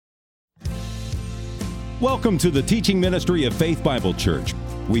Welcome to the teaching ministry of Faith Bible Church.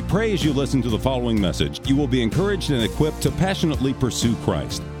 We pray as you listen to the following message, you will be encouraged and equipped to passionately pursue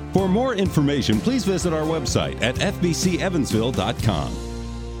Christ. For more information, please visit our website at fbcevansville.com.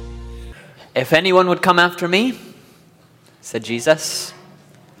 If anyone would come after me, said Jesus,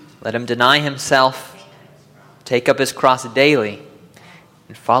 let him deny himself, take up his cross daily,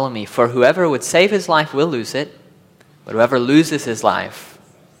 and follow me. For whoever would save his life will lose it, but whoever loses his life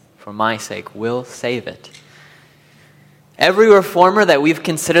for my sake will save it. Every reformer that we've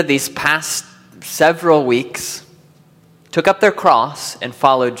considered these past several weeks took up their cross and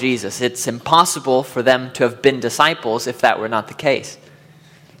followed Jesus. It's impossible for them to have been disciples if that were not the case.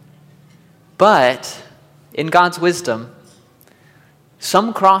 But in God's wisdom,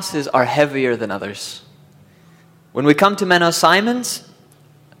 some crosses are heavier than others. When we come to Menno Simons,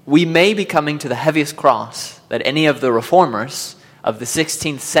 we may be coming to the heaviest cross that any of the reformers of the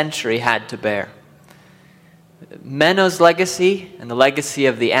 16th century had to bear. Menno's legacy, and the legacy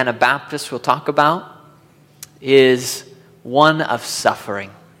of the Anabaptists we'll talk about, is one of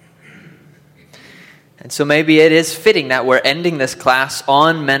suffering. And so maybe it is fitting that we're ending this class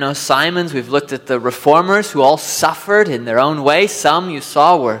on Menno Simons. We've looked at the reformers who all suffered in their own way. Some you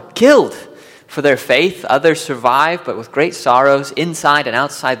saw were killed for their faith. Others survived, but with great sorrows inside and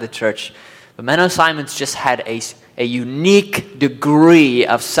outside the church. But Menno Simons just had a unique degree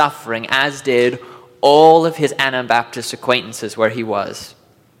of suffering, as did all of his Anabaptist acquaintances where he was.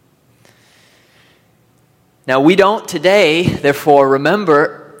 Now, we don't today, therefore,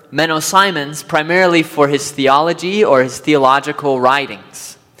 remember Menno Simons primarily for his theology or his theological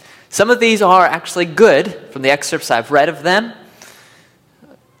writings. Some of these are actually good from the excerpts I've read of them,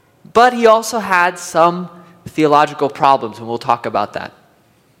 but he also had some theological problems, and we'll talk about that.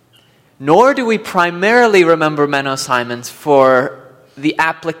 Nor do we primarily remember Menno Simons for the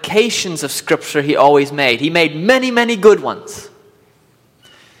applications of Scripture he always made. He made many, many good ones.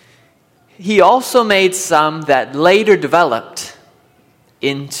 He also made some that later developed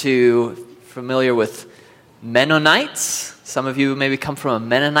into, familiar with Mennonites. Some of you maybe come from a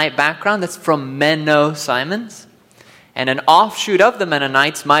Mennonite background. That's from Menno Simons. And an offshoot of the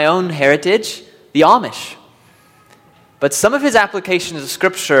Mennonites, my own heritage, the Amish. But some of his applications of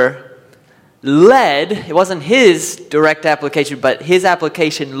Scripture led, it wasn't his direct application, but his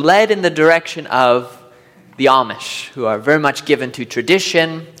application led in the direction of the Amish, who are very much given to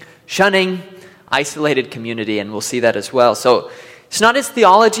tradition, shunning, isolated community, and we'll see that as well. So it's not his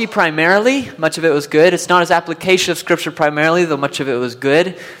theology primarily, much of it was good. It's not his application of Scripture primarily, though much of it was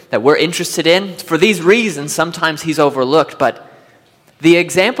good, that we're interested in. For these reasons, sometimes he's overlooked, but the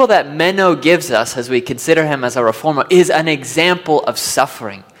example that Menno gives us as we consider him as a reformer is an example of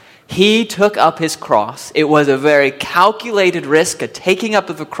suffering. He took up his cross. It was a very calculated risk, a taking up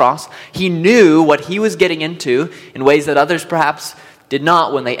of the cross. He knew what he was getting into in ways that others perhaps did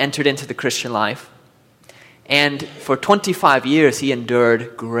not when they entered into the Christian life. And for 25 years, he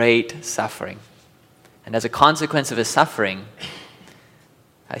endured great suffering. And as a consequence of his suffering,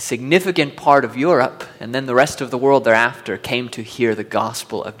 a significant part of Europe, and then the rest of the world thereafter, came to hear the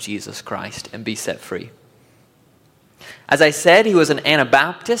gospel of Jesus Christ and be set free. As I said, he was an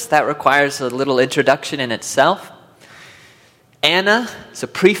Anabaptist. That requires a little introduction in itself. Anna is a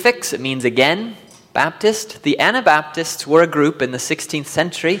prefix. It means again, Baptist. The Anabaptists were a group in the 16th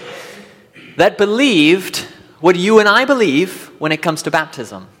century that believed what you and I believe when it comes to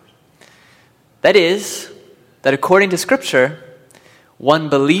baptism. That is, that according to Scripture, one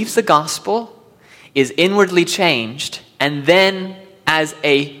believes the gospel, is inwardly changed, and then as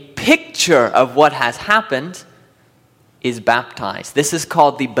a picture of what has happened, is baptized. This is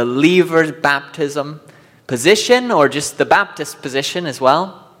called the believer's baptism position, or just the Baptist position as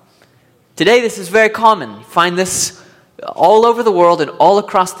well. Today this is very common. You find this all over the world and all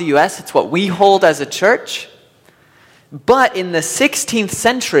across the U.S. It's what we hold as a church. But in the 16th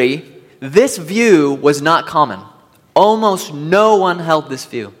century, this view was not common. Almost no one held this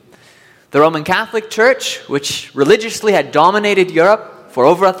view. The Roman Catholic Church, which religiously had dominated Europe for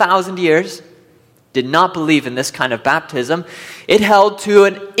over 1,000 years, did not believe in this kind of baptism. It held to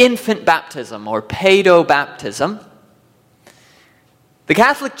an infant baptism, or paedobaptism. The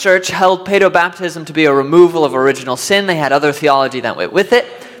Catholic Church held paedobaptism to be a removal of original sin. They had other theology that went with it.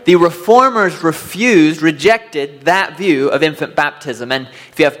 The Reformers rejected that view of infant baptism. And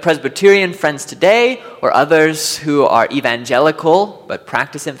if you have Presbyterian friends today, or others who are evangelical but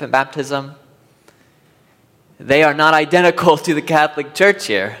practice infant baptism, they are not identical to the Catholic Church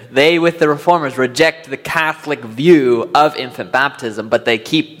here. They, with the Reformers, reject the Catholic view of infant baptism, but they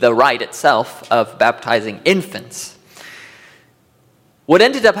keep the rite itself of baptizing infants. What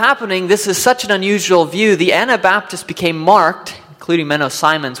ended up happening, this is such an unusual view, the Anabaptists became marked, including Menno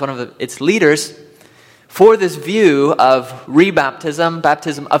Simons, one of its leaders, for this view of rebaptism,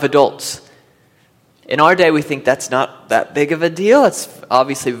 baptism of adults. In our day, we think that's not that big of a deal. It's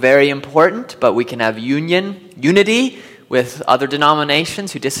obviously very important, but we can have unity with other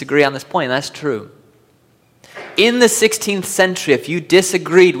denominations who disagree on this point. That's true. In the 16th century, if you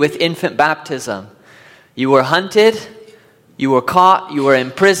disagreed with infant baptism, you were hunted, you were caught, you were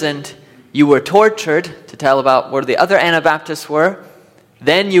imprisoned, you were tortured, to tell about where the other Anabaptists were.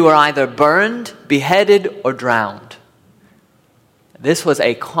 Then you were either burned, beheaded, or drowned. This was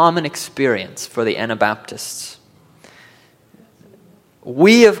a common experience for the Anabaptists.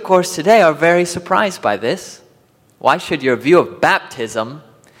 We, of course, today are very surprised by this. Why should your view of baptism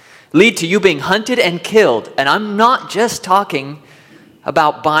lead to you being hunted and killed? And I'm not just talking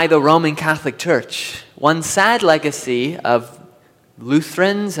about by the Roman Catholic Church. One sad legacy of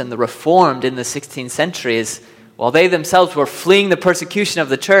Lutherans and the Reformed in the 16th century is, while they themselves were fleeing the persecution of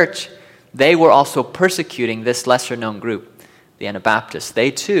the church, they were also persecuting this lesser-known group, the Anabaptists. They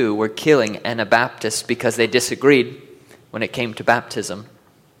too were killing Anabaptists because they disagreed when it came to baptism.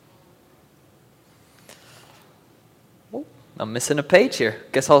 Oh, I'm missing a page here.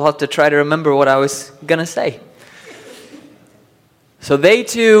 Guess I'll have to try to remember what I was going to say. So they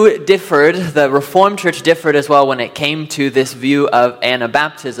too differed. The Reformed Church differed as well when it came to this view of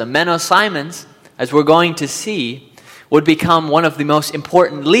Anabaptism. Menno Simons, as we're going to see, would become one of the most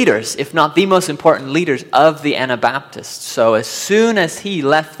important leaders, if not the most important leaders of the Anabaptists. So as soon as he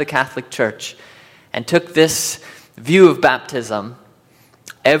left the Catholic Church and took this view of baptism,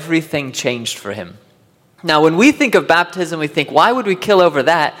 everything changed for him. Now, when we think of baptism, we think, why would we kill over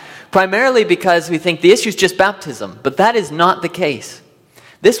that? Primarily because we think the issue is just baptism, but that is not the case.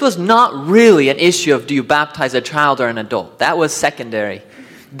 This was not really an issue of do you baptize a child or an adult. That was secondary.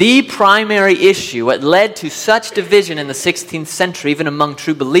 The primary issue, what led to such division in the 16th century, even among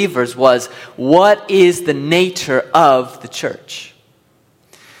true believers, was what is the nature of the church?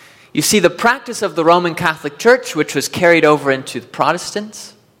 You see, the practice of the Roman Catholic Church, which was carried over into the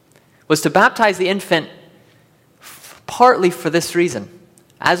Protestants, was to baptize the infant partly for this reason.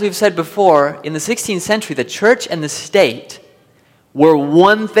 As we've said before, in the 16th century, the church and the state were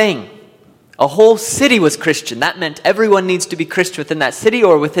one thing. A whole city was Christian. That meant everyone needs to be Christian within that city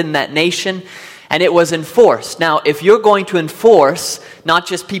or within that nation, and it was enforced. Now, if you're going to enforce not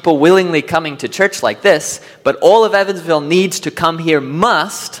just people willingly coming to church like this, but all of Evansville needs to come here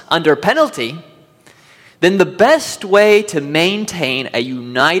must, under penalty, then the best way to maintain a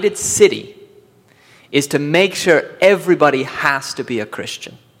united city is to make sure everybody has to be a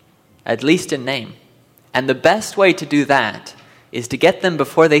Christian, at least in name. And the best way to do that is to get them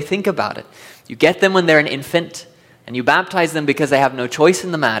before they think about it. You get them when they're an infant, and you baptize them because they have no choice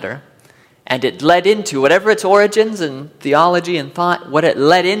in the matter. And it led into, whatever its origins and theology and thought, what it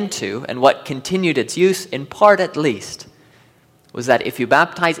led into and what continued its use, in part at least, was that if you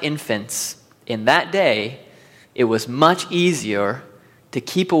baptize infants in that day, it was much easier to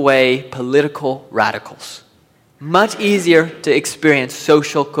keep away political radicals. Much easier to experience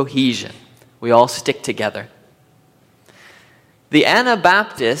social cohesion. We all stick together. The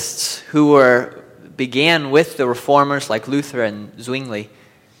Anabaptists, who began with the reformers like Luther and Zwingli,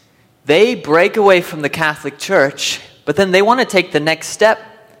 they break away from the Catholic Church, but then they want to take the next step.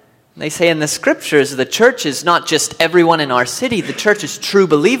 They say in the scriptures, the church is not just everyone in our city, the church is true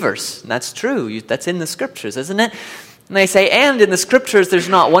believers. And that's true. That's in the scriptures, isn't it? And they say, and in the scriptures, there's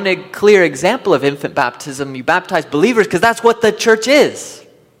not one clear example of infant baptism. You baptize believers because that's what the church is.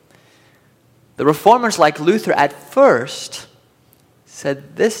 The reformers like Luther at first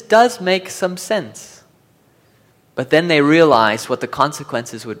said, this does make some sense. But then they realized what the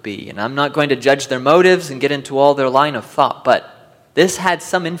consequences would be. And I'm not going to judge their motives and get into all their line of thought, but this had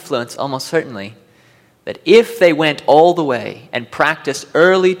some influence, almost certainly, that if they went all the way and practiced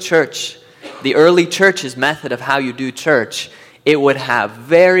the early church's method of how you do church, it would have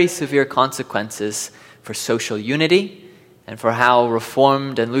very severe consequences for social unity and for how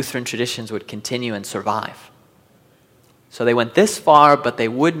Reformed and Lutheran traditions would continue and survive. So they went this far, but they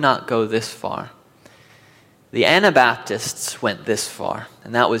would not go this far. The Anabaptists went this far,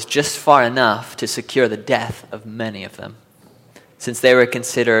 and that was just far enough to secure the death of many of them, since they were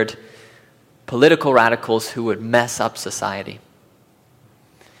considered political radicals who would mess up society.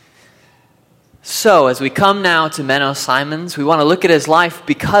 So, as we come now to Menno Simons, we want to look at his life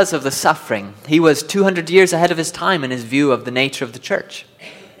because of the suffering. He was 200 years ahead of his time in his view of the nature of the church.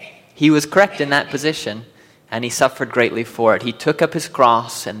 He was correct in that position, and he suffered greatly for it. He took up his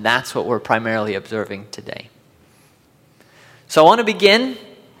cross, and that's what we're primarily observing today. So I want to begin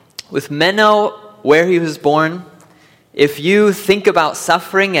with Menno, where he was born. If you think about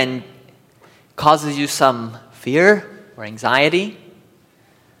suffering and causes you some fear or anxiety,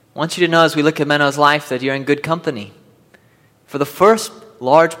 I want you to know as we look at Menno's life that you're in good company. For the first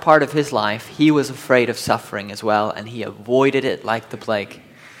large part of his life, he was afraid of suffering as well, and he avoided it like the plague.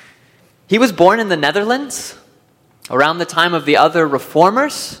 He was born in the Netherlands around the time of the other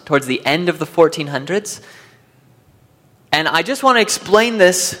reformers, towards the end of the 1400s. And I just want to explain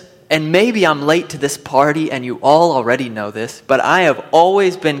this, and maybe I'm late to this party and you all already know this, but I have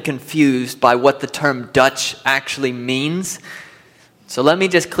always been confused by what the term Dutch actually means. So let me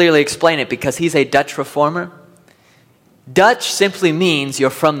just clearly explain it, because he's a Dutch reformer. Dutch simply means you're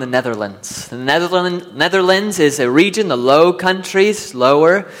from the Netherlands. The Netherlands is a region, the Low Countries,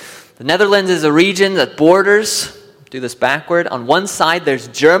 lower. The Netherlands is a region that borders, do this backward, on one side there's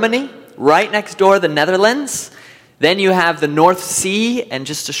Germany, right next door the Netherlands. Then you have the North Sea, and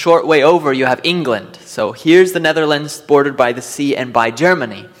just a short way over you have England. So here's the Netherlands bordered by the sea and by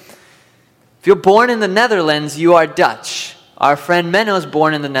Germany. If you're born in the Netherlands, you are Dutch. Our friend Menno is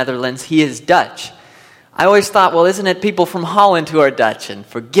born in the Netherlands, he is Dutch. I always thought, well, isn't it people from Holland who are Dutch? And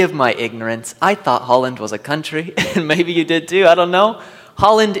forgive my ignorance, I thought Holland was a country, and maybe you did too, I don't know.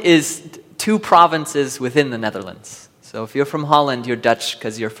 Holland is 2 provinces within the Netherlands. So if you're from Holland, you're Dutch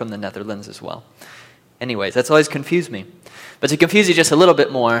because you're from the Netherlands as well. Anyways, that's always confused me. But to confuse you just a little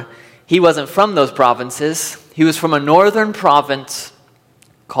bit more, he wasn't from those provinces. He was from a northern province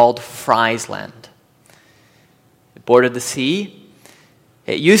called Friesland. It bordered the sea.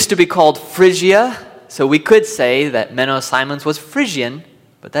 It used to be called Frisia, so we could say that Menno Simons was Frisian,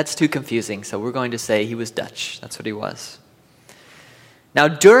 but that's too confusing, so we're going to say he was Dutch. That's what he was. Now,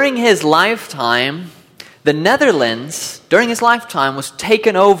 during his lifetime, the Netherlands, during his lifetime, was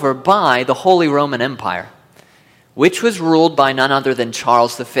taken over by the Holy Roman Empire, which was ruled by none other than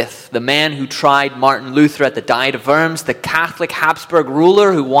Charles V, the man who tried Martin Luther at the Diet of Worms, the Catholic Habsburg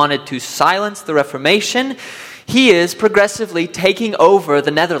ruler who wanted to silence the Reformation. He is progressively taking over the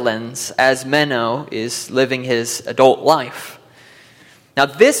Netherlands as Menno is living his adult life. Now,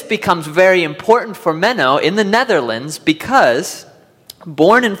 this becomes very important for Menno in the Netherlands because,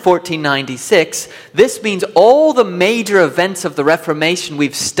 born in 1496, this means all the major events of the Reformation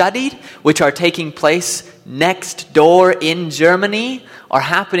we've studied, which are taking place next door in Germany, are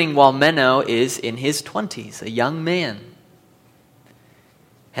happening while Menno is in his 20s, a young man.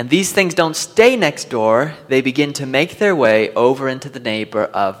 And these things don't stay next door, they begin to make their way over into the neighbor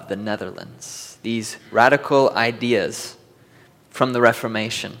of the Netherlands. These radical ideas from the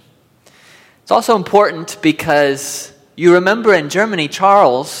Reformation. It's also important because you remember in Germany,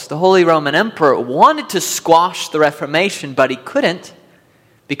 Charles, the Holy Roman Emperor, wanted to squash the Reformation, but he couldn't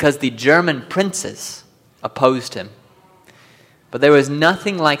because the German princes opposed him. But there was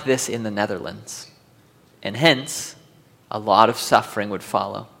nothing like this in the Netherlands, and hence, a lot of suffering would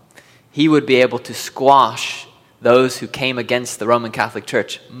follow. He would be able to squash those who came against the Roman Catholic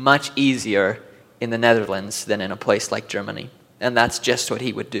Church much easier in the Netherlands than in a place like Germany. And that's just what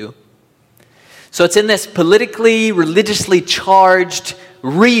he would do. So it's in this politically, religiously charged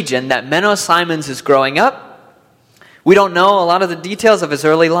region that Menno Simons is growing up. We don't know a lot of the details of his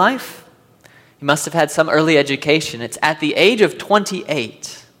early life. He must have had some early education. It's at the age of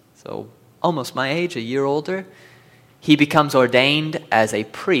 28, so almost my age, a year older, he becomes ordained as a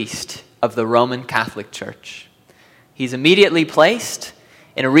priest of the Roman Catholic Church. He's immediately placed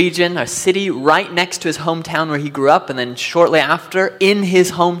in a region, a city right next to his hometown where he grew up, and then shortly after, in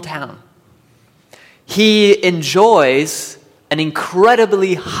his hometown. He enjoys an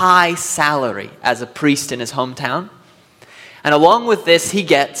incredibly high salary as a priest in his hometown. And along with this, he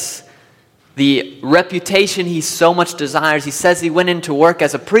gets the reputation he so much desires. He says he went into work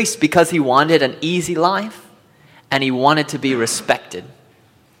as a priest because he wanted an easy life and he wanted to be respected.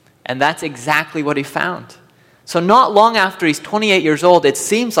 And that's exactly what he found. So not long after he's 28 years old, it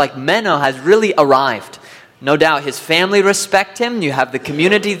seems like Menno has really arrived. No doubt his family respect him. You have the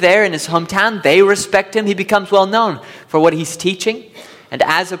community there in his hometown. They respect him. He becomes well known for what he's teaching. And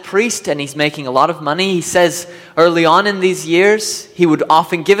as a priest, and he's making a lot of money, he says early on in these years, he would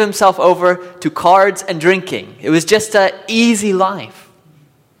often give himself over to cards and drinking. It was just an easy life.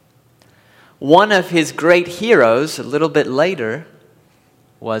 One of his great heroes, a little bit later,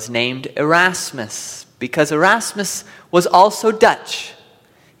 was named Erasmus, because Erasmus was also Dutch,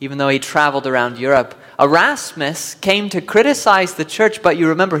 even though he traveled around Europe. Erasmus came to criticize the church, but you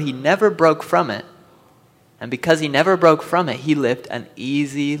remember he never broke from it. And because he never broke from it, he lived an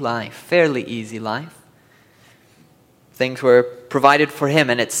easy life, fairly easy life. things were provided for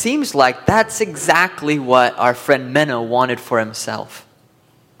him. And it seems like that's exactly what our friend Menno wanted for himself.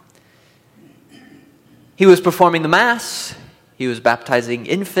 He was performing the Mass. He was baptizing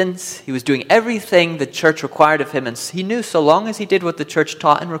infants. He was doing everything the church required of him. And he knew so long as he did what the church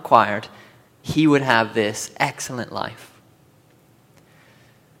taught and required, he would have this excellent life.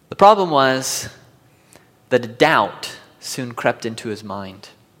 The problem was that a doubt soon crept into his mind.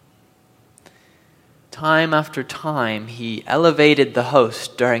 Time after time, he elevated the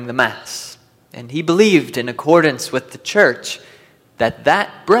host during the Mass. And he believed, in accordance with the church, that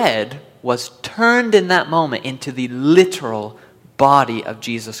that bread was turned in that moment into the literal body of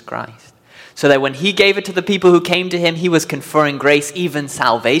Jesus Christ. So that when he gave it to the people who came to him, he was conferring grace, even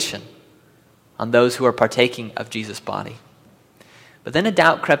salvation, on those who are partaking of Jesus' body. But then a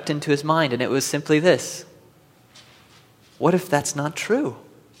doubt crept into his mind, and it was simply this: what if that's not true?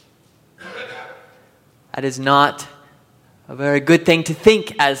 That is not a very good thing to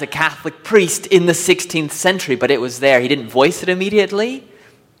think as a Catholic priest in the 16th century, but it was there. He didn't voice it immediately,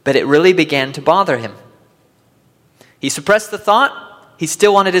 but it really began to bother him. He suppressed the thought. He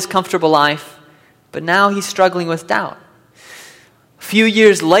still wanted his comfortable life, but now he's struggling with doubt. A few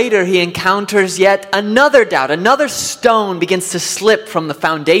years later, he encounters yet another doubt. Another stone begins to slip from the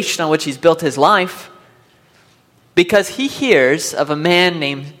foundation on which he's built his life, because he hears of a man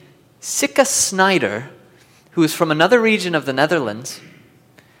named Sicca Snyder, who is from another region of the Netherlands.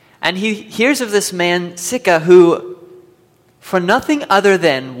 And he hears of this man, Sicca, who, for nothing other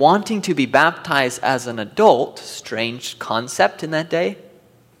than wanting to be baptized as an adult, strange concept in that day,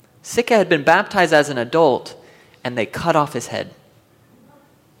 Sicca had been baptized as an adult, and they cut off his head.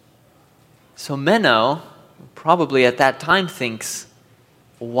 So Menno, probably at that time, thinks,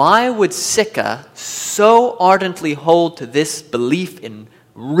 why would Sicca so ardently hold to this belief in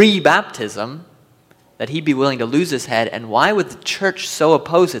re-baptism that he'd be willing to lose his head, and why would the church so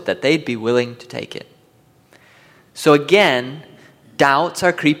oppose it that they'd be willing to take it? So again, doubts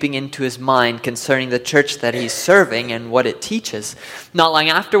are creeping into his mind concerning the church that he's serving and what it teaches. Not long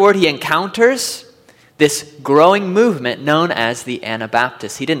afterward, he encounters this growing movement known as the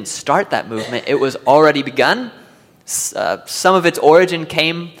Anabaptists. He didn't start that movement. It was already begun. Some of its origin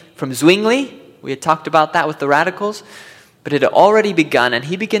came from Zwingli. We had talked about that with the radicals. But it had already begun, and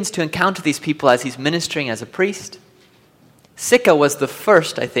he begins to encounter these people as he's ministering as a priest. Sicca was the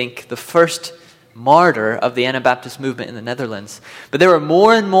first martyr of the Anabaptist movement in the Netherlands. But there were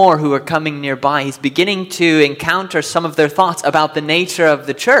more and more who were coming nearby. He's beginning to encounter some of their thoughts about the nature of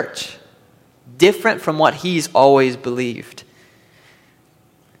the church, different from what he's always believed.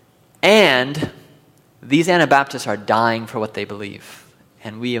 And these Anabaptists are dying for what they believe.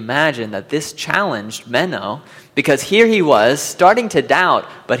 And we imagine that this challenged Menno, because here he was starting to doubt,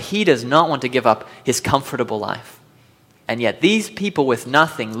 but he does not want to give up his comfortable life. And yet these people with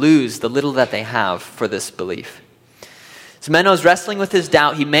nothing lose the little that they have for this belief. So Menno's wrestling with his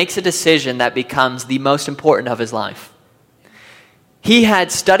doubt. He makes a decision that becomes the most important of his life. He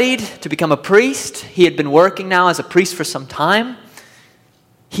had studied to become a priest. He had been working now as a priest for some time.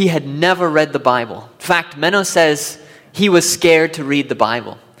 He had never read the Bible. In fact, Menno says he was scared to read the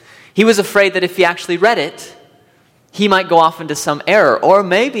Bible. He was afraid that if he actually read it, he might go off into some error. Or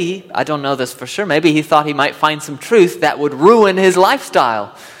maybe, I don't know this for sure, maybe he thought he might find some truth that would ruin his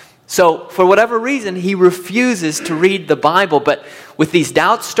lifestyle. So for whatever reason, he refuses to read the Bible. But with these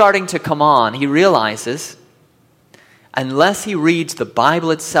doubts starting to come on, he realizes unless he reads the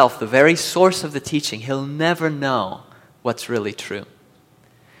Bible itself, the very source of the teaching, he'll never know what's really true.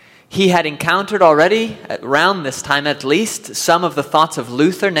 He had encountered already, around this time at least, some of the thoughts of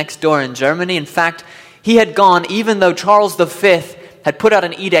Luther next door in Germany. In fact, he had gone, even though Charles V had put out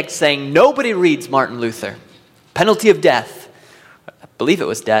an edict saying nobody reads Martin Luther, penalty of death. I believe it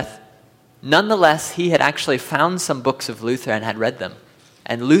was death. Nonetheless, he had actually found some books of Luther and had read them.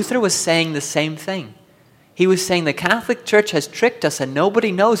 And Luther was saying the same thing. He was saying the Catholic Church has tricked us and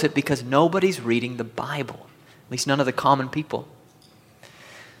nobody knows it because nobody's reading the Bible. At least none of the common people.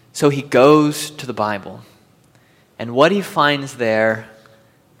 So he goes to the Bible, and what he finds there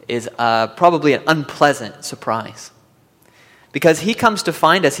is probably an unpleasant surprise. Because he comes to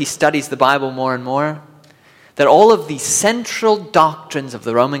find, as he studies the Bible more and more, that all of the central doctrines of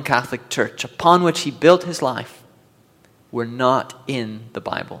the Roman Catholic Church, upon which he built his life, were not in the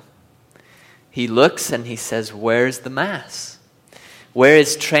Bible. He looks and he says, where's the Mass? Where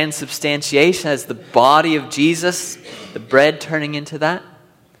is transubstantiation as the body of Jesus, the bread turning into that?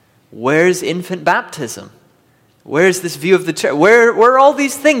 Where's infant baptism? Where's this view of the church? Where are all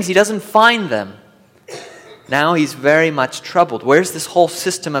these things? He doesn't find them. Now he's very much troubled. Where's this whole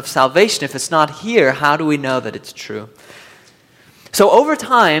system of salvation? If it's not here, how do we know that it's true? So over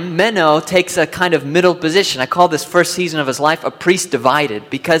time, Menno takes a kind of middle position. I call this first season of his life a priest divided,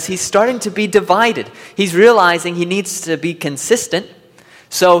 because he's starting to be divided. He's realizing he needs to be consistent.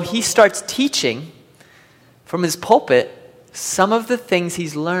 So he starts teaching from his pulpit some of the things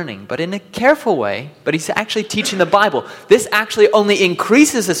he's learning, but in a careful way, but he's actually teaching the Bible. This actually only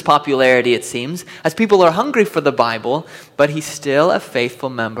increases his popularity, it seems, as people are hungry for the Bible, but he's still a faithful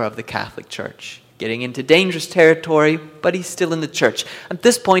member of the Catholic Church. Getting into dangerous territory, but he's still in the church. At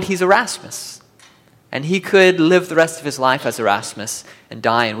this point, he's Erasmus. And he could live the rest of his life as Erasmus and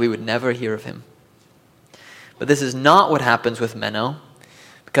die, and we would never hear of him. But this is not what happens with Menno,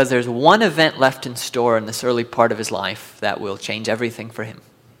 because there's one event left in store in this early part of his life that will change everything for him.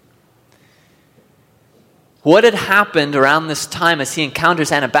 What had happened around this time as he encounters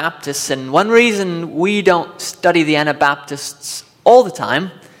Anabaptists, and one reason we don't study the Anabaptists all the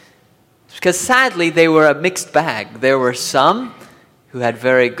time is because sadly they were a mixed bag. There were some who had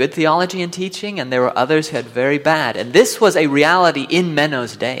very good theology and teaching, and there were others who had very bad. And this was a reality in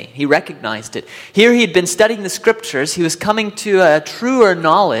Menno's day. He recognized it. Here he'd been studying the scriptures. He was coming to a truer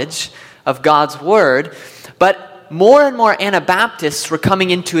knowledge of God's word. But more and more Anabaptists were coming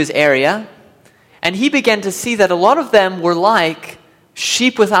into his area, and he began to see that a lot of them were like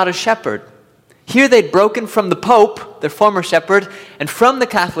sheep without a shepherd. Here they'd broken from the Pope, their former shepherd, and from the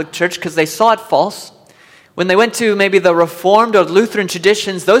Catholic Church because they saw it false. When they went to maybe the Reformed or Lutheran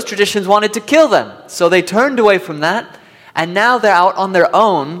traditions, those traditions wanted to kill them. So they turned away from that, and now they're out on their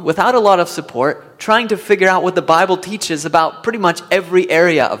own, without a lot of support, trying to figure out what the Bible teaches about pretty much every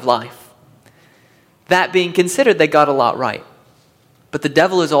area of life. That being considered, they got a lot right. But the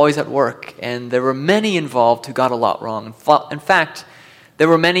devil is always at work, and there were many involved who got a lot wrong. In fact, there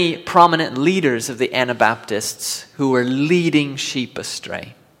were many prominent leaders of the Anabaptists who were leading sheep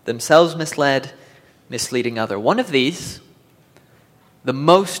astray, themselves misled, misleading other. One of these, the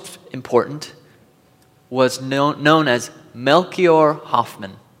most important, was known as Melchior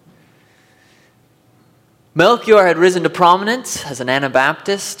Hoffman. Melchior had risen to prominence as an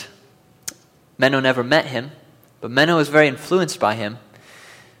Anabaptist. Menno never met him, but Menno was very influenced by him.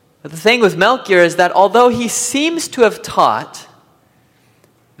 But the thing with Melchior is that although he seems to have taught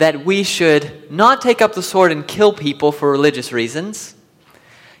that we should not take up the sword and kill people for religious reasons,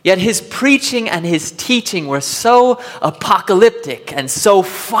 yet his preaching and his teaching were so apocalyptic and so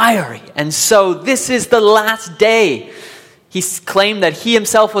fiery. And so this is the last day. He claimed that he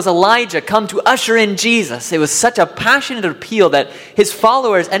himself was Elijah, come to usher in Jesus. It was such a passionate appeal that his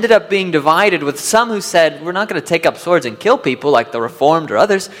followers ended up being divided, with some who said, we're not going to take up swords and kill people like the Reformed or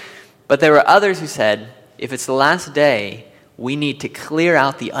others. But there were others who said, if it's the last day, we need to clear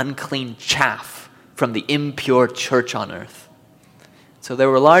out the unclean chaff from the impure church on earth. So there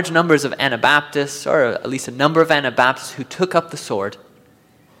were large numbers of Anabaptists, or at least a number of Anabaptists, who took up the sword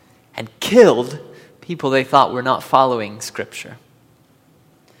and killed people they thought were not following Scripture.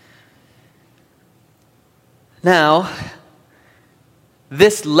 Now,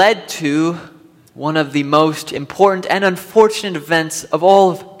 this led to one of the most important and unfortunate events of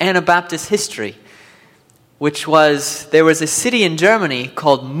all of Anabaptist history, which was, there was a city in Germany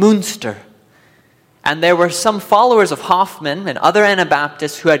called Münster. And there were some followers of Hoffman and other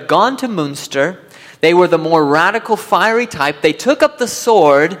Anabaptists who had gone to Münster. They were the more radical, fiery type. They took up the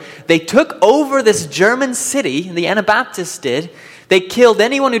sword. They took over this German city, the Anabaptists did. They killed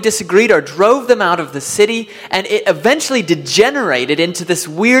anyone who disagreed or drove them out of the city. And it eventually degenerated into this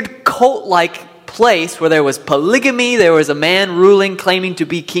weird cult-like place where there was polygamy. There was a man ruling, claiming to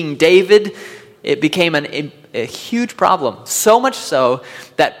be King David. It became a huge problem. So much so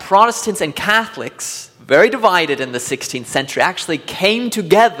that Protestants and Catholics, very divided in the 16th century, actually came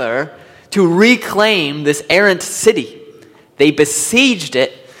together to reclaim this errant city. They besieged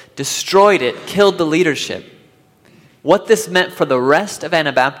it, destroyed it, killed the leadership. What this meant for the rest of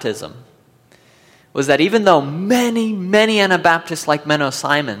Anabaptism was that even though many, many Anabaptists like Menno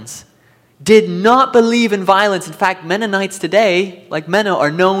Simons did not believe in violence. In fact, Mennonites today, like Menno,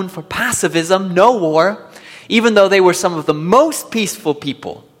 are known for pacifism, no war. Even though they were some of the most peaceful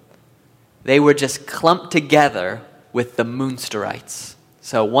people, they were just clumped together with the Munsterites.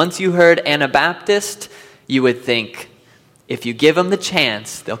 So once you heard Anabaptist, you would think, if you give them the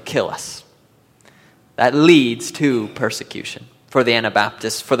chance, they'll kill us. That leads to persecution for the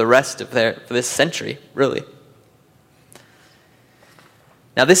Anabaptists for the rest of for this century, really.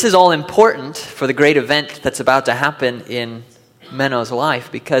 Now, this is all important for the great event that's about to happen in Menno's life,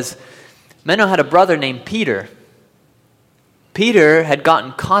 because Menno had a brother named Peter. Peter had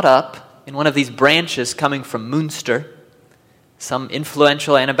gotten caught up in one of these branches coming from Munster, some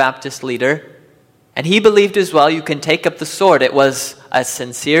influential Anabaptist leader, and he believed as well, you can take up the sword. It was a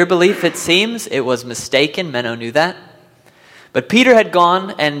sincere belief, it seems. It was mistaken. Menno knew that. But Peter had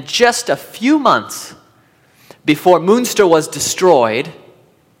gone, and just a few months before Munster was destroyed,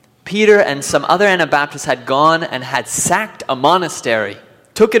 Peter and some other Anabaptists had gone and had sacked a monastery,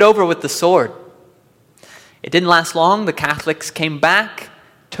 took it over with the sword. It didn't last long. The Catholics came back,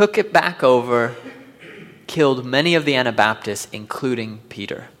 took it back over, killed many of the Anabaptists, including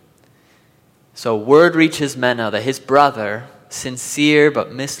Peter. So word reaches Menno that his brother, sincere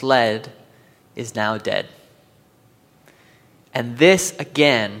but misled, is now dead. And this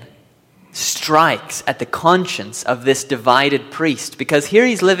again strikes at the conscience of this divided priest, because here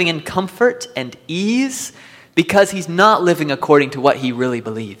he's living in comfort and ease because he's not living according to what he really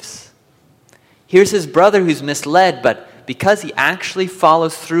believes. Here's his brother who's misled, but because he actually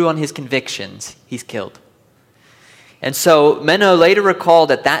follows through on his convictions, he's killed. And so Menno later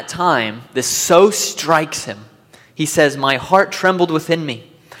recalled at that time, this so strikes him. He says, "My heart trembled within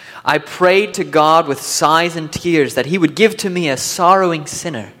me. I prayed to God with sighs and tears that he would give to me, a sorrowing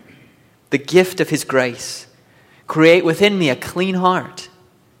sinner, the gift of his grace. Create within me a clean heart,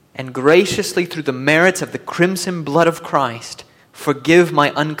 and graciously through the merits of the crimson blood of Christ, forgive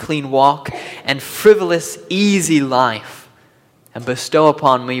my unclean walk and frivolous, easy life, and bestow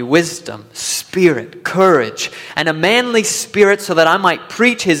upon me wisdom, spirit, courage, and a manly spirit, so that I might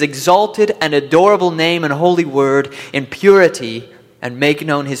preach his exalted and adorable name and holy word in purity, and make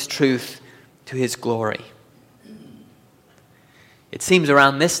known his truth to his glory." It seems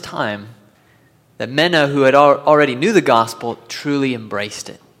around this time that Menno, who had already knew the gospel, truly embraced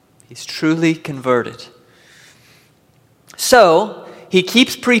it. He's truly converted. So he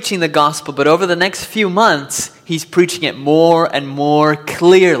keeps preaching the gospel, but over the next few months, he's preaching it more and more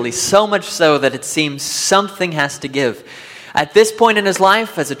clearly, so much so that it seems something has to give. At this point in his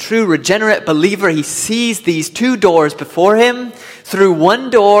life, as a true regenerate believer, he sees these two doors before him. Through one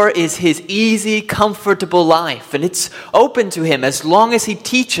door is his easy, comfortable life, and it's open to him as long as he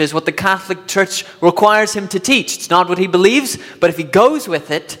teaches what the Catholic Church requires him to teach. It's not what he believes, but if he goes with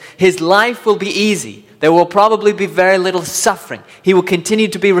it, his life will be easy. There will probably be very little suffering. He will continue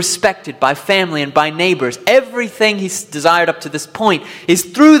to be respected by family and by neighbors. Everything he's desired up to this point is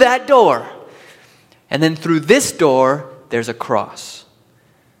through that door. And then through this door, there's a cross.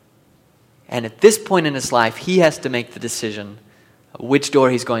 And at this point in his life, he has to make the decision which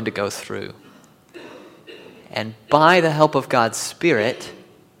door he's going to go through. And by the help of God's Spirit,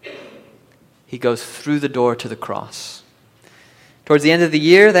 he goes through the door to the cross. Towards the end of the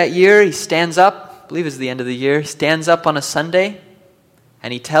year, that year, he stands up, I believe it's the end of the year, he stands up on a Sunday,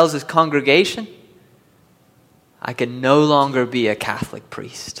 and he tells his congregation, "I can no longer be a Catholic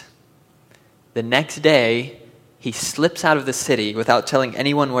priest." The next day, he slips out of the city without telling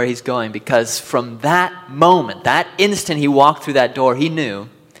anyone where he's going, because from that moment, that instant he walked through that door, he knew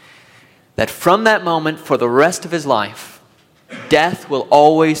that from that moment for the rest of his life, death will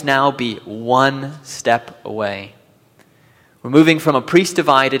always now be one step away. We're moving from a priest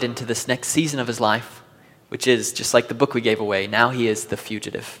divided into this next season of his life, which is just like the book we gave away. Now he is the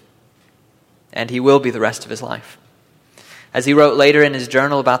fugitive. And he will be the rest of his life. As he wrote later in his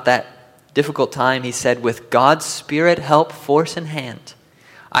journal about that difficult time, he said, "With God's Spirit, help, force in hand,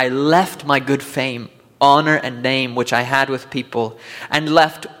 I left my good fame, honor, and name which I had with people, and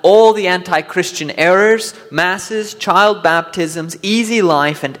left all the anti-Christian errors, masses, child baptisms, easy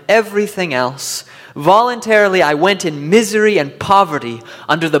life, and everything else. Voluntarily I went in misery and poverty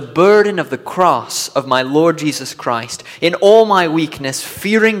under the burden of the cross of my Lord Jesus Christ, in all my weakness,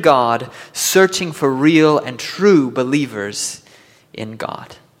 fearing God, searching for real and true believers in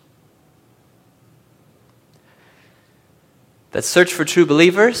God." That search for true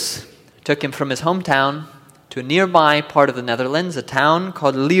believers took him from his hometown to a nearby part of the Netherlands, a town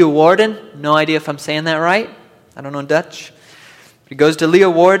called Leeuwarden. No idea if I'm saying that right. I don't know Dutch. He goes to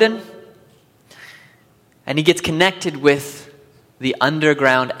Leeuwarden, and he gets connected with the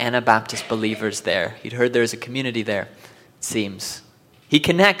underground Anabaptist believers there. He'd heard there was a community there, it seems. He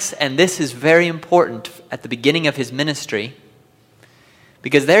connects, and this is very important at the beginning of his ministry,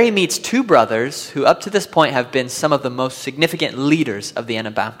 because there he meets two brothers who up to this point have been some of the most significant leaders of the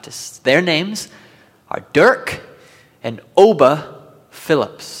Anabaptists. Their names are Dirk and Oba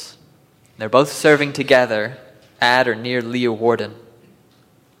Phillips. They're both serving together at or near Leeuwarden.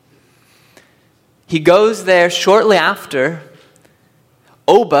 He goes there shortly after.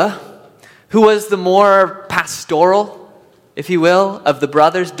 Oba, who was the more pastoral, if you will, of the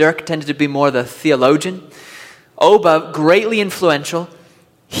brothers. Dirk tended to be more the theologian. Oba, greatly influential.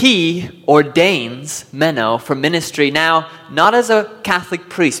 he ordains Menno for ministry now, not as a Catholic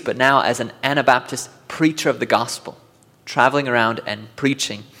priest, but now as an Anabaptist preacher of the gospel, traveling around and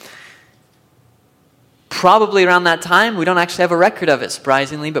preaching. Probably around that time, we don't actually have a record of it,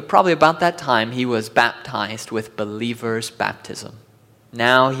 surprisingly, but probably about that time, he was baptized with believer's baptism.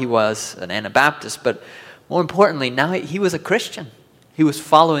 Now he was an Anabaptist, but more importantly, now he was a Christian. He was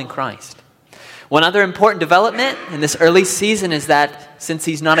following Christ. One other important development in this early season is that since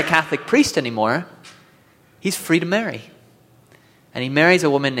he's not a Catholic priest anymore, he's free to marry. And he marries a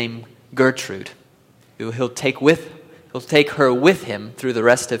woman named Gertrude, who he'll take her with him through the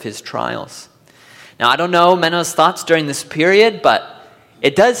rest of his trials. Now, I don't know Menno's thoughts during this period, but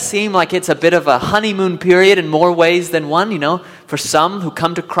it does seem like it's a bit of a honeymoon period in more ways than one. For some who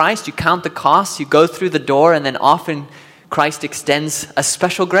come to Christ, you count the costs, you go through the door, and then often Christ extends a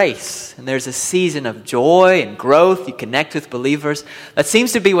special grace. And there's a season of joy and growth. You connect with believers. That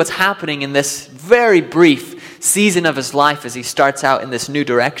seems to be what's happening in this very brief season of his life as he starts out in this new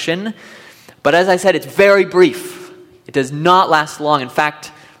direction. But as I said, it's very brief. It does not last long. In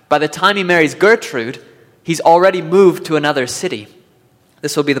fact, by the time he marries Gertrude, he's already moved to another city.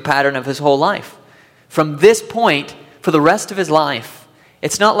 This will be the pattern of his whole life. From this point, for the rest of his life,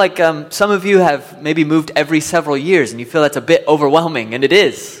 it's not like some of you have maybe moved every several years and you feel that's a bit overwhelming, and it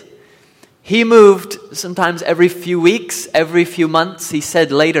is. He moved sometimes every few weeks, every few months. He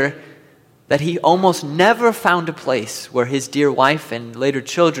said later that he almost never found a place where his dear wife and later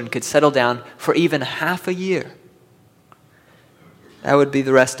children could settle down for even half a year. That would be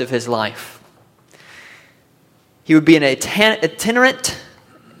the rest of his life. He would be an itinerant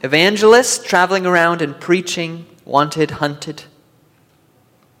evangelist, traveling around and preaching, wanted, hunted.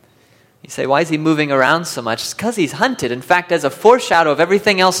 You say, why is he moving around so much? It's because he's hunted. In fact, as a foreshadow of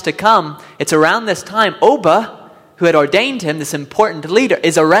everything else to come, it's around this time, Oba, who had ordained him, this important leader,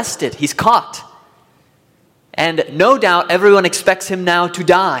 is arrested. He's caught. And no doubt everyone expects him now to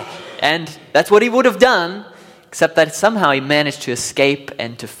die. And that's what he would have done, except that somehow he managed to escape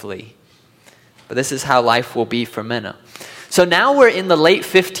and to flee. But this is how life will be for Menno. So now we're in the late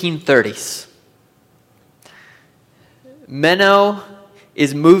 1530s. Menno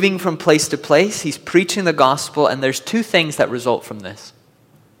is moving from place to place. He's preaching the gospel, and there's two things that result from this.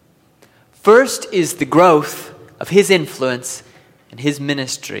 First is the growth of his influence and his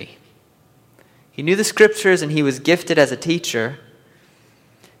ministry. He knew the scriptures and he was gifted as a teacher.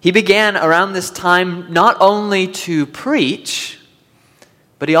 He began around this time not only to preach,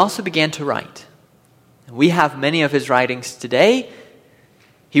 but he also began to write. We have many of his writings today.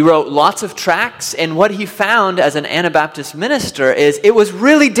 He wrote lots of tracts, and what he found as an Anabaptist minister is it was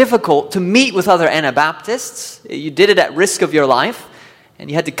really difficult to meet with other Anabaptists. You did it at risk of your life, and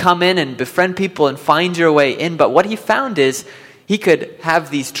you had to come in and befriend people and find your way in. But what he found is he could have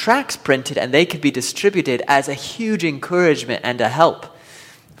these tracts printed, and they could be distributed as a huge encouragement and a help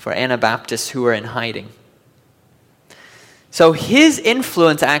for Anabaptists who were in hiding. So his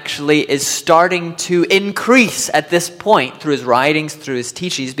influence actually is starting to increase at this point through his writings, through his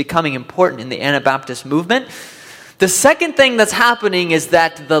teaching. He's becoming important in the Anabaptist movement. The second thing that's happening is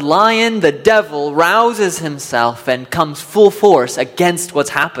that the lion, the devil, rouses himself and comes full force against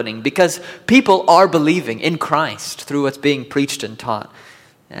what's happening because people are believing in Christ through what's being preached and taught.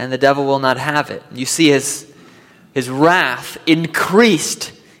 And the devil will not have it. You see his wrath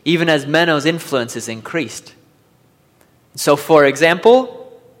increased even as Menno's influence is increased. So, for example,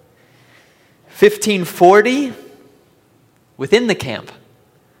 1540, within the camp,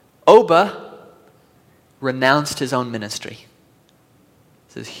 Oba renounced his own ministry.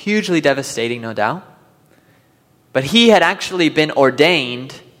 This is hugely devastating, no doubt. But he had actually been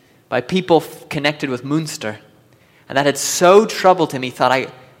ordained by people connected with Munster. And that had so troubled him, he thought,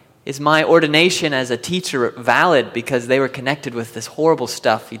 is my ordination as a teacher valid? Because they were connected with this horrible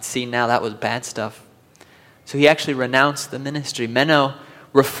stuff. He'd seen now that was bad stuff. So he actually renounced the ministry. Menno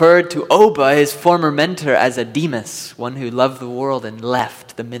referred to Oba, his former mentor, as a Demas, one who loved the world and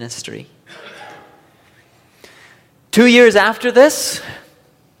left the ministry. 2 years after this,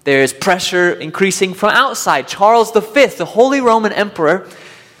 there is pressure increasing from outside. Charles V, the Holy Roman Emperor,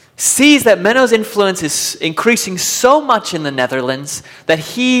 sees that Menno's influence is increasing so much in the Netherlands that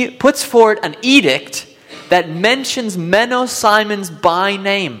he puts forward an edict that mentions Menno Simons by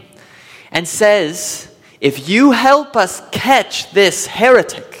name and says, if you help us catch this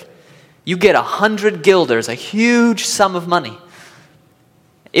heretic, you get 100 guilders, a huge sum of money.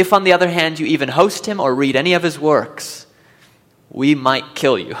 If, on the other hand, you even host him or read any of his works, we might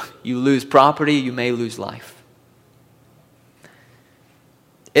kill you. You lose property, you may lose life.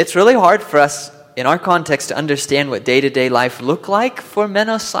 It's really hard for us in our context, to understand what day-to-day life looked like for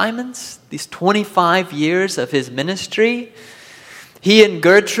Menno Simons, these 25 years of his ministry, he and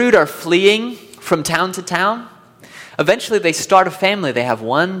Gertrude are fleeing from town to town. Eventually, they start a family. They have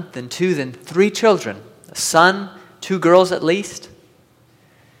 1, then 2, then 3 children. A son, 2 girls at least.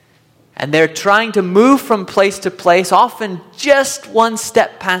 And they're trying to move from place to place, often just one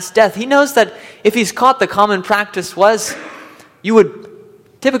step past death. He knows that if he's caught, the common practice was you would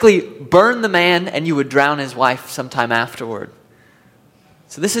typically burn the man and you would drown his wife sometime afterward.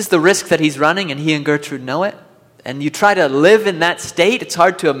 So this is the risk that he's running, and he and Gertrude know it. And you try to live in that state, it's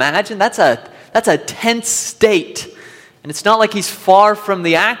hard to imagine. That's a tense state. And it's not like he's far from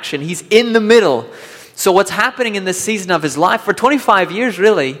the action. He's in the middle. So what's happening in this season of his life, for 25 years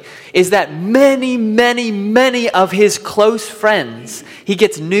really, is that many of his close friends, he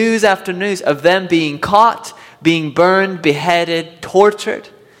gets news after news of them being caught, being burned, beheaded, tortured,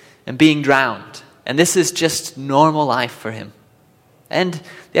 and being drowned. And this is just normal life for him. And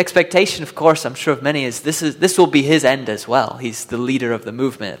the expectation, of course, I'm sure of many, is this will be his end as well. He's the leader of the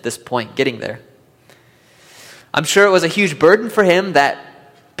movement at this point, getting there. I'm sure it was a huge burden for him that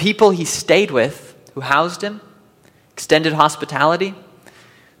people he stayed with, who housed him, extended hospitality,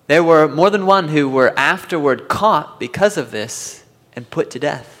 there were more than one who were afterward caught because of this and put to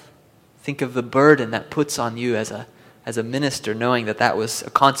death. Think of the burden that puts on you as a minister, knowing that that was a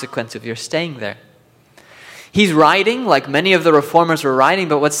consequence of your staying there. He's writing like many of the reformers were writing,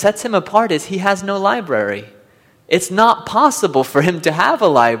 but what sets him apart is he has no library. It's not possible for him to have a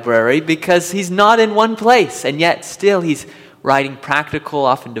library because he's not in one place, and yet still he's writing practical,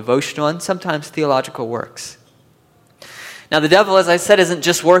 often devotional, and sometimes theological works. Now the devil, as I said, isn't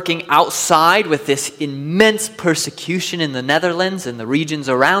just working outside with this immense persecution in the Netherlands and the regions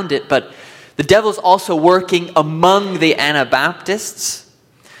around it, but the devil's also working among the Anabaptists.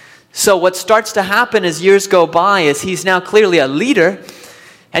 So what starts to happen as years go by is he's now clearly a leader,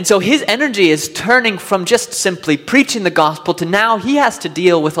 and so his energy is turning from just simply preaching the gospel to now he has to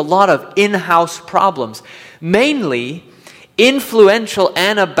deal with a lot of in-house problems, mainly influential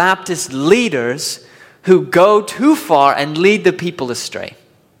Anabaptist leaders who go too far and lead the people astray.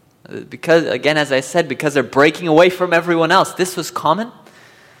 Because, again, as I said, because they're breaking away from everyone else. This was common.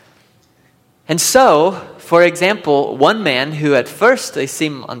 And so, for example, one man who at first they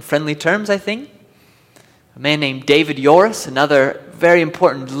seem on friendly terms, I think, a man named David Joris, another very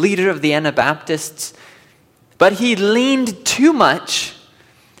important leader of the Anabaptists, but he leaned too much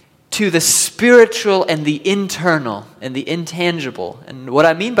to the spiritual and the internal and the intangible. And what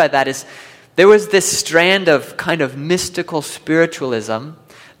I mean by that is there was this strand of kind of mystical spiritualism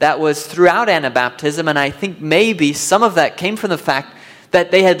that was throughout Anabaptism, and I think maybe some of that came from the fact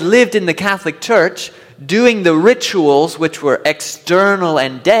that they had lived in the Catholic Church doing the rituals which were external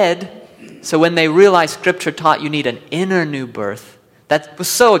and dead. So when they realized Scripture taught you need an inner new birth, that was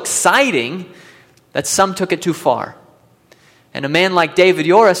so exciting that some took it too far. And a man like David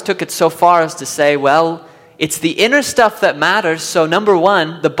Joris took it so far as to say, well, it's the inner stuff that matters, so number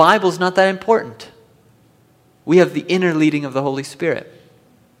one, the Bible's not that important. We have the inner leading of the Holy Spirit.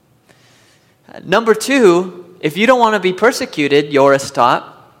 Number two, if you don't want to be persecuted, Joris taught,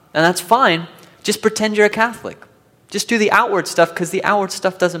 and that's fine, just pretend you're a Catholic. Just do the outward stuff because the outward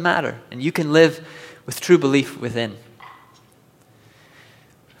stuff doesn't matter, and you can live with true belief within.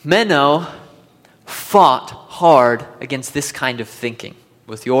 Menno fought hard against this kind of thinking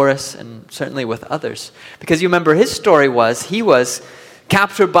with Joris and certainly with others. Because you remember his story was he was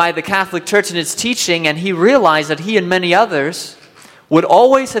captured by the Catholic Church and its teaching, and he realized that he and many others would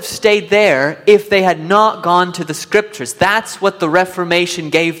always have stayed there if they had not gone to the Scriptures. That's what the Reformation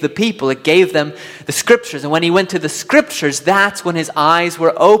gave the people. It gave them the Scriptures. And when he went to the Scriptures, that's when his eyes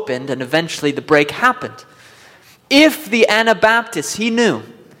were opened and eventually the break happened. If the Anabaptists, he knew,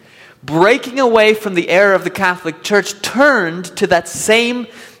 breaking away from the error of the Catholic Church turned to that same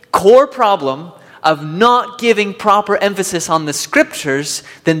core problem of not giving proper emphasis on the Scriptures,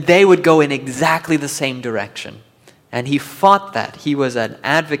 then they would go in exactly the same direction. And he fought that. He was an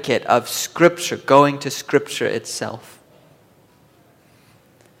advocate of Scripture, going to Scripture itself.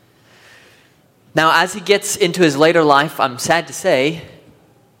 Now, as he gets into his later life, I'm sad to say,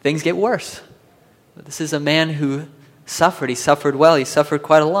 things get worse. This is a man who suffered. He suffered well. He suffered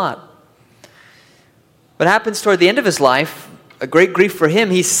quite a lot. What happens toward the end of his life, a great grief for him,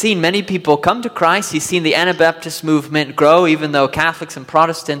 he's seen many people come to Christ. He's seen the Anabaptist movement grow, even though Catholics and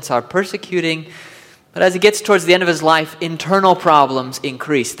Protestants are persecuting. But as he gets towards the end of his life, internal problems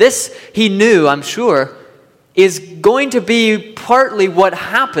increase. This, he knew, I'm sure, is going to be partly what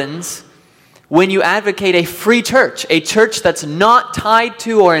happens when you advocate a free church, a church that's not tied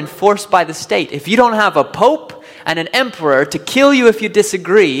to or enforced by the state. If you don't have a pope and an emperor to kill you if you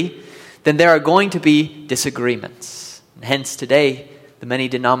disagree, then there are going to be disagreements. And hence today, the many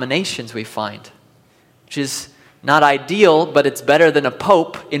denominations we find, which is not ideal, but it's better than a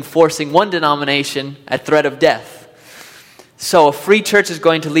pope enforcing one denomination at threat of death. So a free church is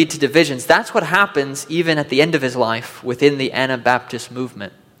going to lead to divisions. That's what happens even at the end of his life within the Anabaptist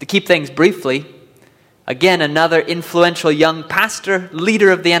movement. To keep things briefly, again, another influential young pastor,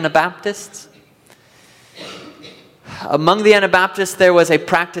 leader of the Anabaptists. Among the Anabaptists, there was a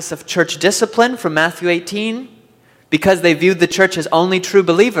practice of church discipline from Matthew 18. Because they viewed the church as only true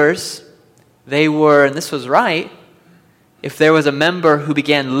believers, they were, and this was right, if there was a member who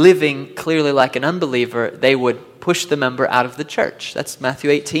began living clearly like an unbeliever, they would push the member out of the church. That's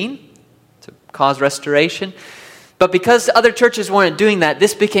Matthew 18, to cause restoration. But because other churches weren't doing that,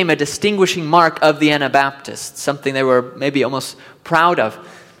 this became a distinguishing mark of the Anabaptists, something they were maybe almost proud of.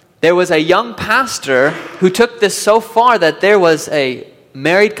 There was a young pastor who took this so far that there was a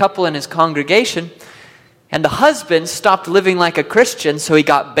married couple in his congregation, and the husband stopped living like a Christian, so he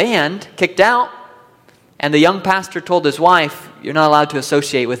got banned, kicked out, and the young pastor told his wife, "You're not allowed to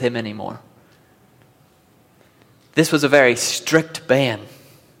associate with him anymore." This was a very strict ban.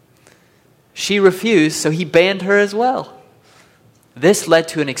 She refused, so he banned her as well. This led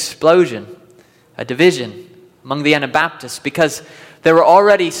to an explosion, a division among the Anabaptists, because there were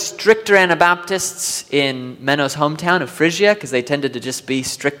already stricter Anabaptists in Menno's hometown of Phrygia, because they tended to just be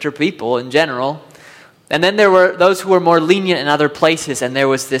stricter people in general. And then there were those who were more lenient in other places, and there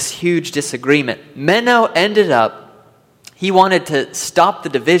was this huge disagreement. Menno ended up, he wanted to stop the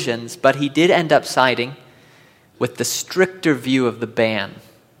divisions, but he did end up siding with the stricter view of the ban.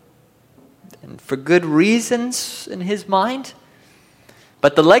 And for good reasons in his mind.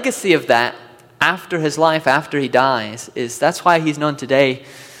 But the legacy of that, after his life, after he dies, is that's why he's known today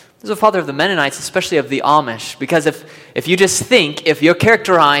as a father of the Mennonites, especially of the Amish. Because if you just think, if you're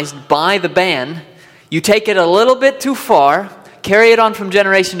characterized by the ban, you take it a little bit too far, carry it on from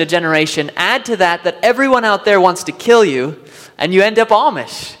generation to generation, add to that everyone out there wants to kill you, and you end up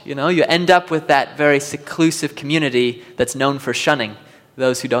Amish. You end up with that very seclusive community that's known for shunning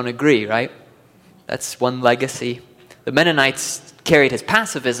those who don't agree, right? That's one legacy. The Mennonites carried his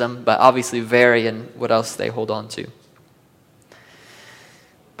pacifism, but obviously vary in what else they hold on to.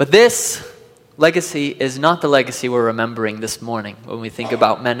 But this legacy is not the legacy we're remembering this morning when we think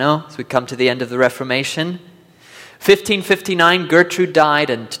about Menno as we come to the end of the Reformation. 1559, Gertrude died,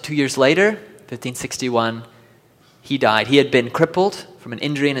 and 2 years later, 1561, he died. He had been crippled from an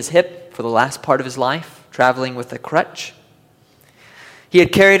injury in his hip for the last part of his life, traveling with a crutch. He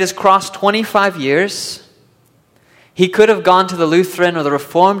had carried his cross 25 years. He could have gone to the Lutheran or the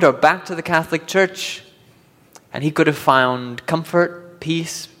Reformed or back to the Catholic Church, and he could have found comfort,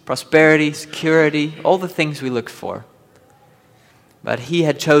 peace, prosperity, security, all the things we look for. But he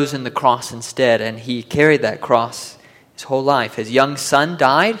had chosen the cross instead, and he carried that cross his whole life. His young son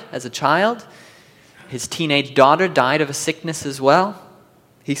died as a child. His teenage daughter died of a sickness as well.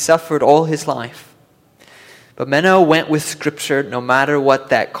 He suffered all his life. But Menno went with Scripture no matter what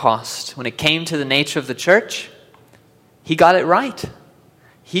that cost. When it came to the nature of the church, he got it right.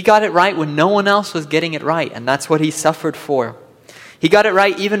 He got it right when no one else was getting it right, and that's what he suffered for. He got it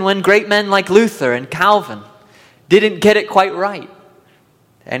right even when great men like Luther and Calvin didn't get it quite right.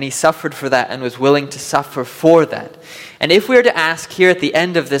 And he suffered for that and was willing to suffer for that. And if we were to ask here at the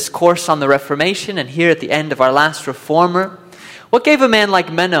end of this course on the Reformation and here at the end of our last Reformer, what gave a man like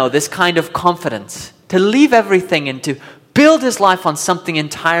Menno this kind of confidence to leave everything and to build his life on something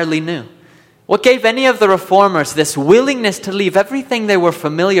entirely new? What gave any of the Reformers this willingness to leave everything they were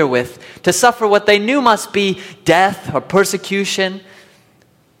familiar with, to suffer what they knew must be death or persecution?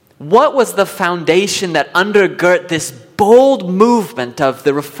 What was the foundation that undergirt this bold movement of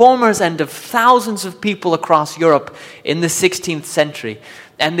the Reformers and of thousands of people across Europe in the 16th century?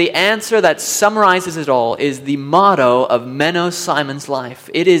 And the answer that summarizes it all is the motto of Menno Simon's life.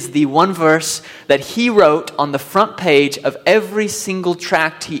 It is the one verse that he wrote on the front page of every single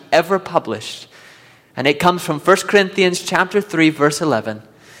tract he ever published. And it comes from 1 Corinthians chapter 3, verse 11.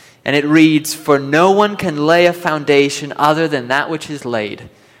 And it reads, "For no one can lay a foundation other than that which is laid,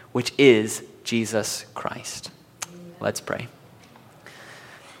 which is Jesus Christ." Let's pray.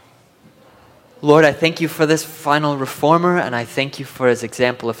 Lord, I thank you for this final Reformer, and I thank you for his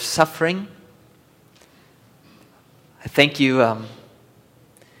example of suffering. I thank you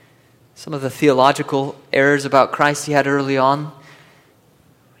some of the theological errors about Christ he had early on,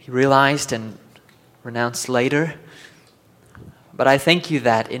 he realized and renounced later. But I thank you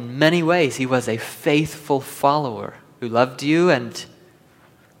that in many ways he was a faithful follower who loved you and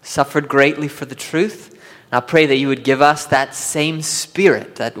suffered greatly for the truth. And I pray that you would give us that same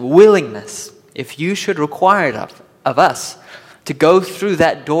spirit, that willingness, if you should require it of us, to go through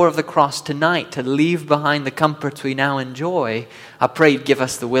that door of the cross tonight, to leave behind the comforts we now enjoy. I pray you'd give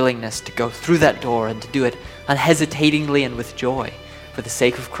us the willingness to go through that door and to do it unhesitatingly and with joy for the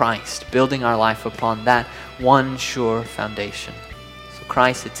sake of Christ, building our life upon that one sure foundation. So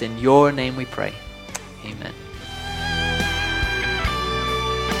Christ, it's in your name we pray. Amen.